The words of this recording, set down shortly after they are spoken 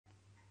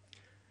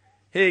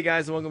Hey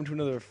guys, and welcome to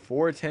another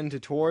 410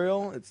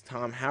 tutorial. It's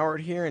Tom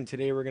Howard here, and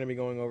today we're going to be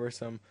going over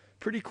some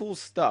pretty cool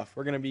stuff.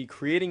 We're going to be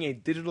creating a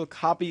digital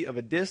copy of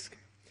a disc,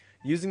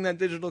 using that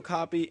digital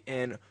copy,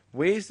 and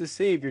ways to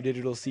save your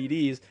digital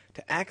CDs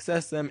to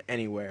access them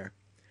anywhere.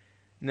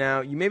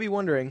 Now, you may be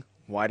wondering,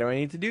 why do I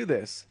need to do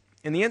this?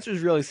 And the answer is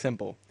really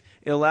simple.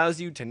 It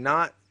allows you to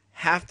not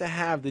have to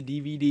have the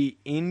DVD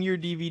in your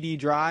DVD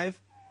drive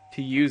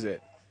to use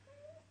it.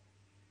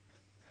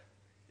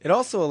 It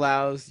also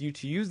allows you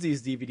to use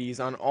these DVDs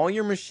on all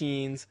your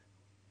machines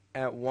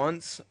at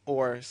once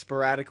or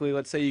sporadically.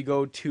 Let's say you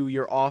go to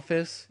your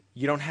office,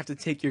 you don't have to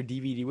take your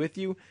DVD with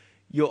you,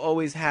 you'll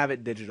always have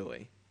it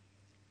digitally.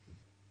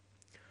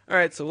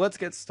 Alright, so let's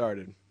get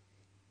started.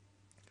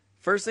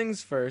 First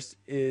things first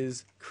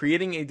is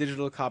creating a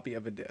digital copy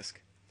of a disc.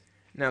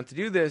 Now to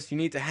do this, you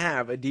need to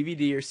have a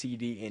DVD or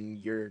CD in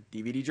your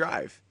DVD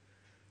drive.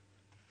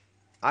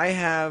 I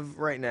have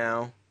right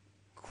now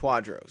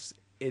Quadros.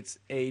 It's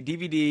a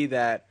DVD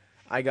that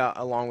I got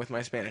along with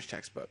my Spanish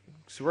textbook.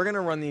 So we're going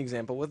to run the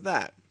example with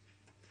that.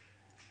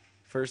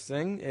 First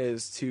thing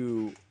is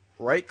to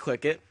right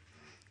click it,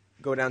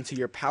 go down to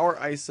your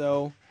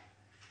PowerIso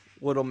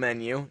little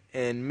menu,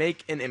 and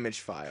make an image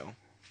file.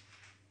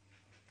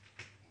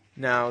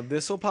 Now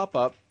this will pop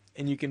up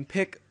and you can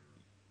pick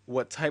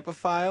what type of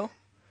file,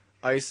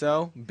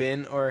 ISO,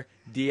 bin, or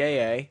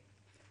DAA,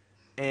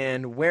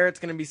 and where it's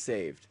going to be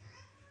saved.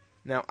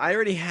 Now I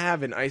already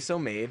have an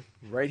ISO made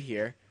right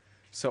here,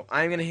 so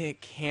I'm going to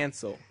hit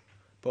cancel.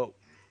 But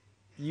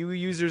you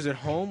users at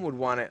home would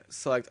want to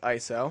select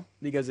ISO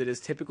because it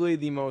is typically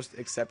the most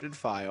accepted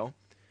file.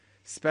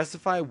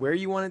 Specify where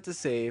you want it to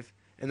save,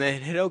 and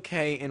then hit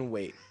OK and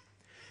wait.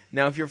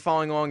 Now if you're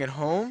following along at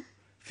home,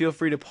 feel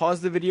free to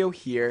pause the video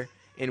here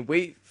and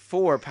wait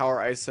for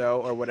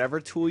PowerIso or whatever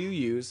tool you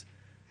use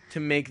to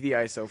make the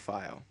ISO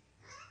file.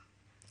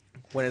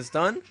 When it's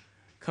done,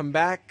 come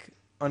back,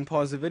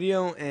 unpause the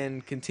video,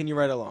 and continue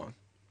right along.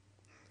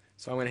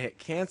 So I'm going to hit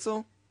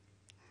cancel,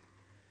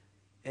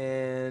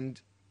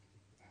 and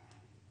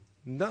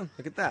I'm done.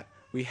 Look at that.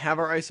 We have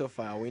our ISO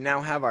file. We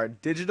now have our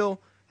digital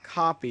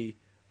copy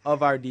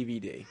of our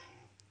DVD.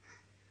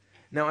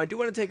 Now I do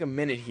want to take a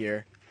minute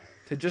here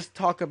to just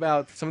talk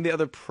about some of the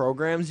other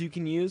programs you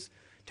can use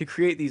to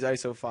create these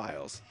ISO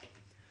files.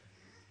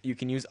 You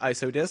can use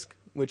ISODisk,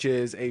 which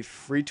is a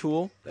free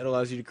tool that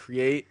allows you to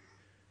create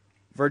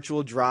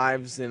virtual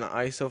drives in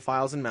ISO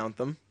files and mount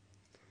them.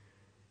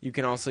 You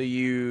can also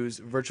use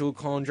Virtual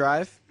Clone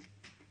Drive,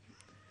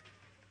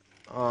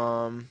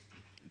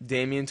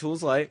 Damien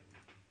Tools Lite,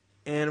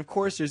 and of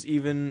course there's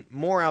even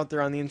more out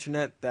there on the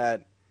internet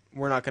that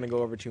we're not going to go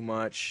over too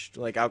much,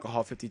 like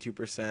Alcohol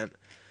 52%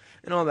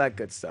 and all that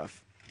good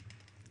stuff.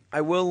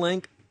 I will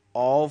link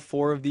all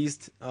 4 of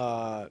these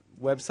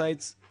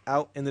websites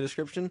out in the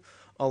description,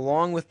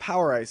 along with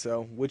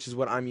PowerIso, which is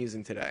what I'm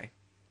using today.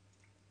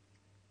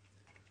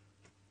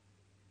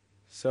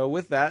 So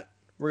with that,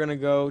 we're going to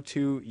go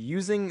to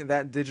using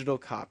that digital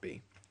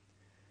copy.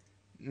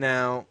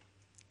 Now,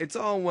 it's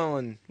all well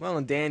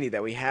and dandy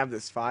that we have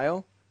this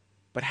file,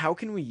 but how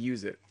can we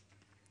use it?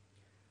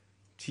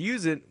 To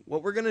use it,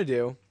 what we're going to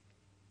do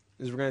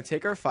is we're going to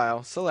take our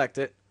file, select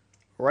it,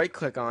 right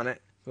click on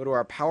it, go to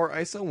our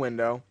PowerIso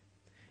window,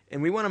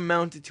 and we want to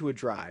mount it to a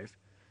drive.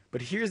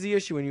 But here's the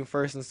issue when you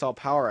first install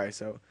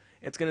PowerIso.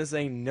 It's going to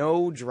say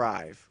no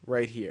drive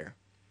right here.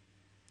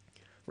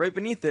 Right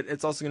beneath it,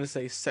 it's also going to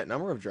say set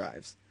number of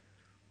drives,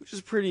 which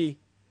is pretty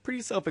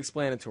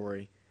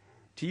self-explanatory.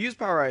 To use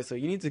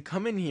PowerIso, you need to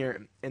come in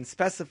here and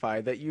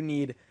specify that you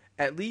need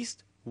at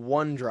least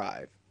 1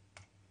 drive.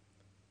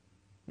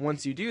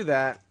 Once you do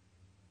that,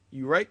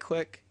 you right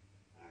click,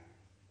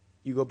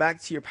 you go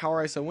back to your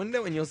PowerIso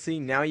window, and you'll see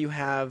now you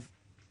have,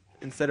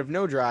 instead of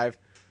no drive,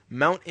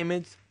 mount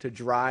image to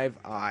drive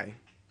I,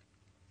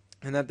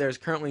 and that there's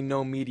currently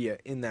no media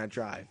in that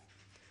drive.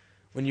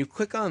 When you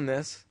click on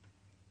this,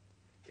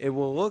 it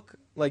will look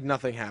like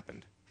nothing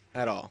happened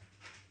at all.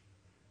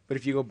 But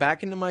if you go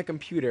back into my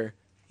computer,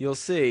 you'll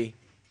see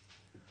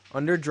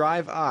under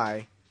drive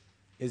I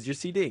is your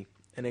CD,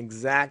 an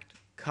exact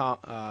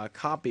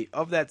copy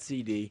of that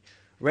CD,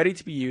 ready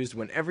to be used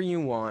whenever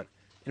you want,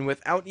 and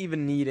without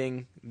even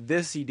needing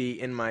this CD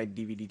in my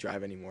DVD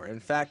drive anymore. In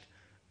fact,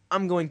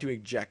 I'm going to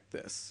eject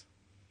this.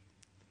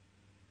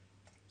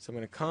 So I'm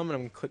going to come and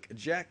I'm going to click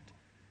eject.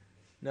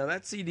 Now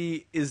that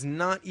CD is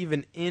not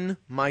even in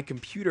my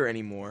computer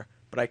anymore,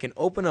 but I can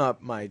open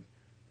up my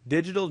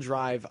digital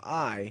drive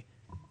I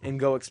and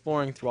go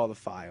exploring through all the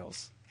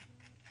files.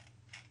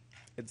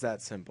 It's that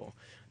simple.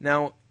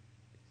 Now,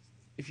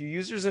 if you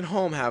users at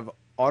home have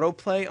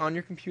autoplay on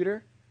your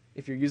computer,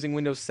 if you're using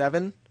Windows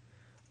 7,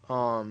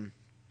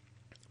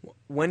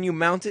 when you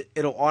mount it,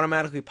 it'll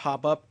automatically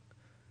pop up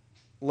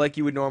like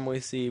you would normally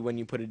see when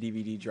you put a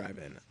DVD drive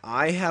in.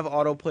 I have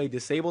autoplay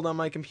disabled on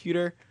my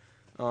computer.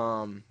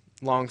 Long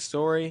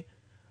story,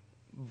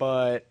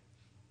 but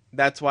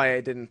that's why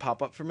it didn't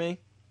pop up for me.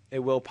 It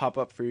will pop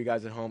up for you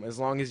guys at home as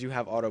long as you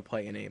have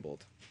autoplay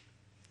enabled.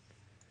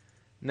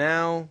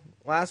 Now,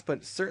 last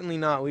but certainly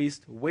not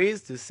least,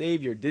 ways to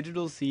save your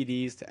digital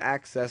CDs to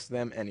access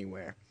them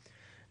anywhere.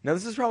 Now,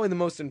 this is probably the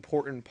most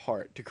important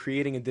part to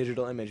creating a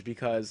digital image,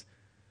 because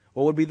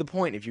what would be the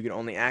point if you could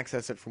only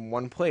access it from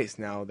one place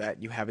now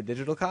that you have a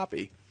digital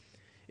copy?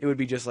 It would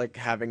be just like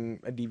having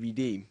a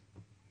DVD.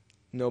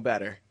 No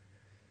better.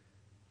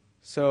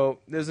 So,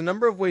 there's a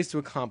number of ways to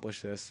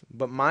accomplish this,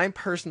 but my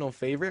personal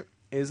favorite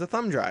is a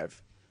thumb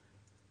drive.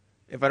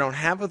 If I don't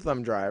have a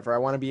thumb drive, or I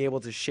want to be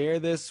able to share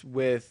this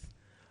with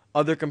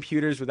other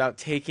computers without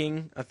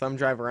taking a thumb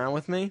drive around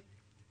with me,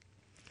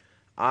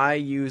 I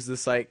use the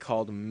site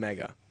called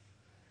Mega.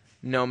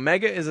 Now,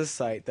 Mega is a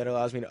site that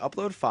allows me to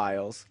upload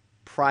files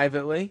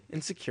privately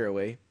and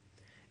securely,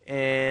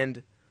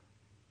 and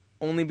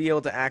only be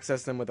able to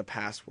access them with a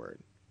password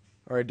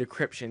or a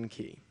decryption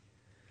key.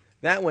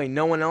 That way,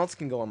 no one else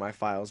can go on my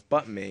files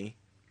but me,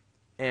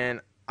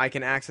 and I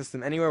can access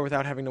them anywhere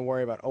without having to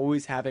worry about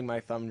always having my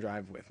thumb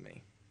drive with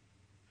me.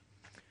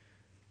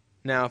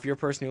 Now, if you're a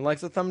person who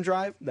likes a thumb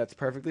drive, that's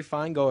perfectly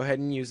fine. Go ahead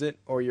and use it.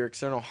 Or your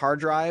external hard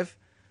drive,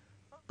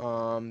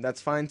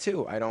 that's fine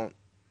too. I don't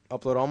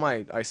upload all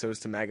my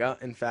ISOs to Mega.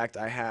 In fact,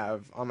 I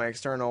have on my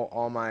external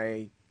all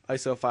my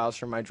ISO files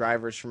from my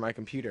drivers from my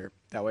computer.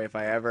 That way, if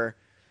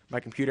my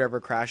computer ever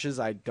crashes,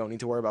 I don't need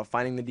to worry about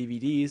finding the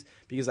DVDs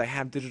because I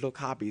have digital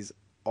copies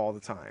all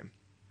the time.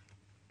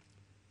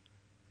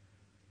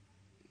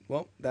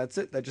 Well, that's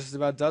it. That just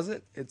about does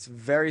it. It's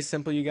very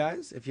simple, you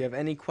guys. If you have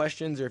any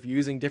questions or if you're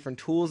using different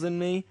tools than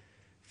me,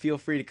 feel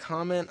free to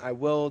comment. I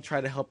will try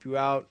to help you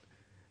out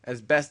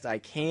as best I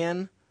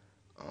can.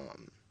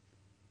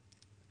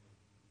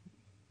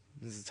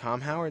 This is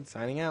Tom Howard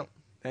signing out.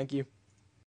 Thank you.